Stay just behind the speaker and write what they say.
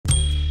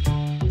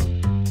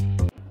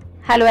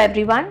Hello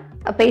everyone.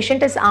 A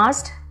patient is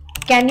asked,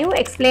 can you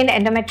explain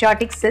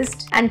endometriotic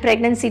cyst and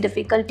pregnancy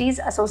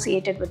difficulties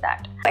associated with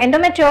that?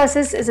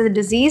 Endometriosis is a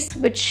disease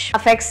which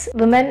affects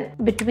women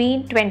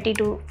between 20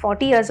 to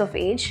 40 years of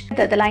age.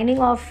 The lining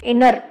of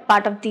inner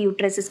part of the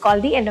uterus is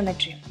called the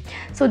endometrium.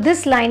 So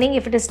this lining,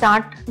 if it is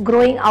start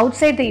growing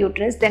outside the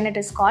uterus, then it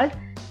is called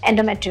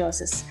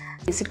endometriosis.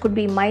 It could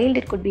be mild,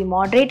 it could be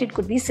moderate, it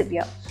could be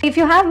severe. If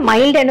you have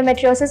mild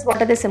endometriosis,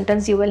 what are the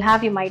symptoms you will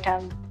have? You might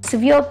have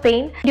severe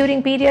pain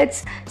during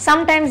periods.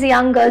 Sometimes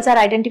young girls are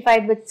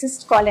identified with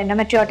cysts called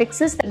endometriotic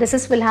cyst. The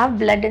cyst will have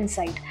blood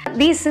inside.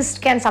 These cysts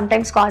can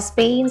sometimes cause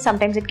pain,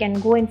 sometimes it can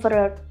go in for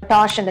a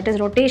torsion, that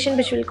is rotation,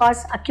 which will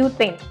cause acute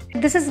pain.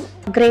 This is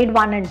grade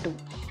 1 and 2.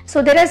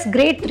 So there is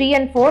grade 3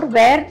 and 4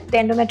 where the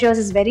endometriosis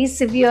is very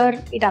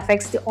severe. It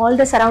affects all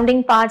the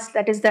surrounding parts,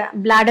 that is the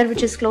bladder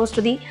which is close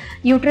to the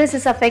uterus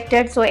is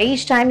affected. So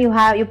each time you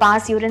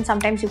pass urine,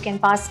 sometimes you can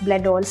pass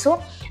blood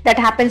also. That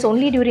happens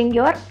only during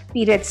your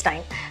periods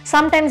time.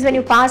 Sometimes when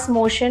you pass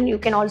motion, you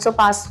can also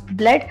pass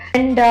blood,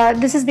 and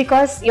this is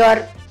because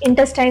your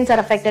intestines are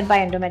affected by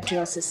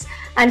endometriosis.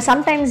 And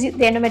sometimes the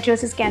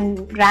endometriosis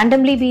can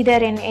randomly be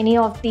there in any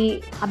of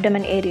the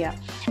abdomen area.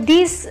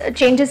 These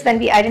changes, when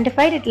we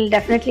identify it, will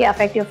definitely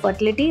affect your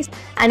fertility,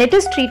 and it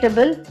is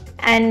treatable,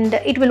 and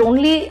it will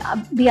only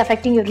be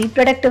affecting your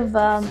reproductive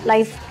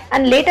life,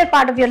 and later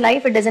part of your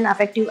life it doesn't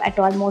affect you at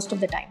all most of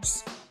the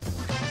times.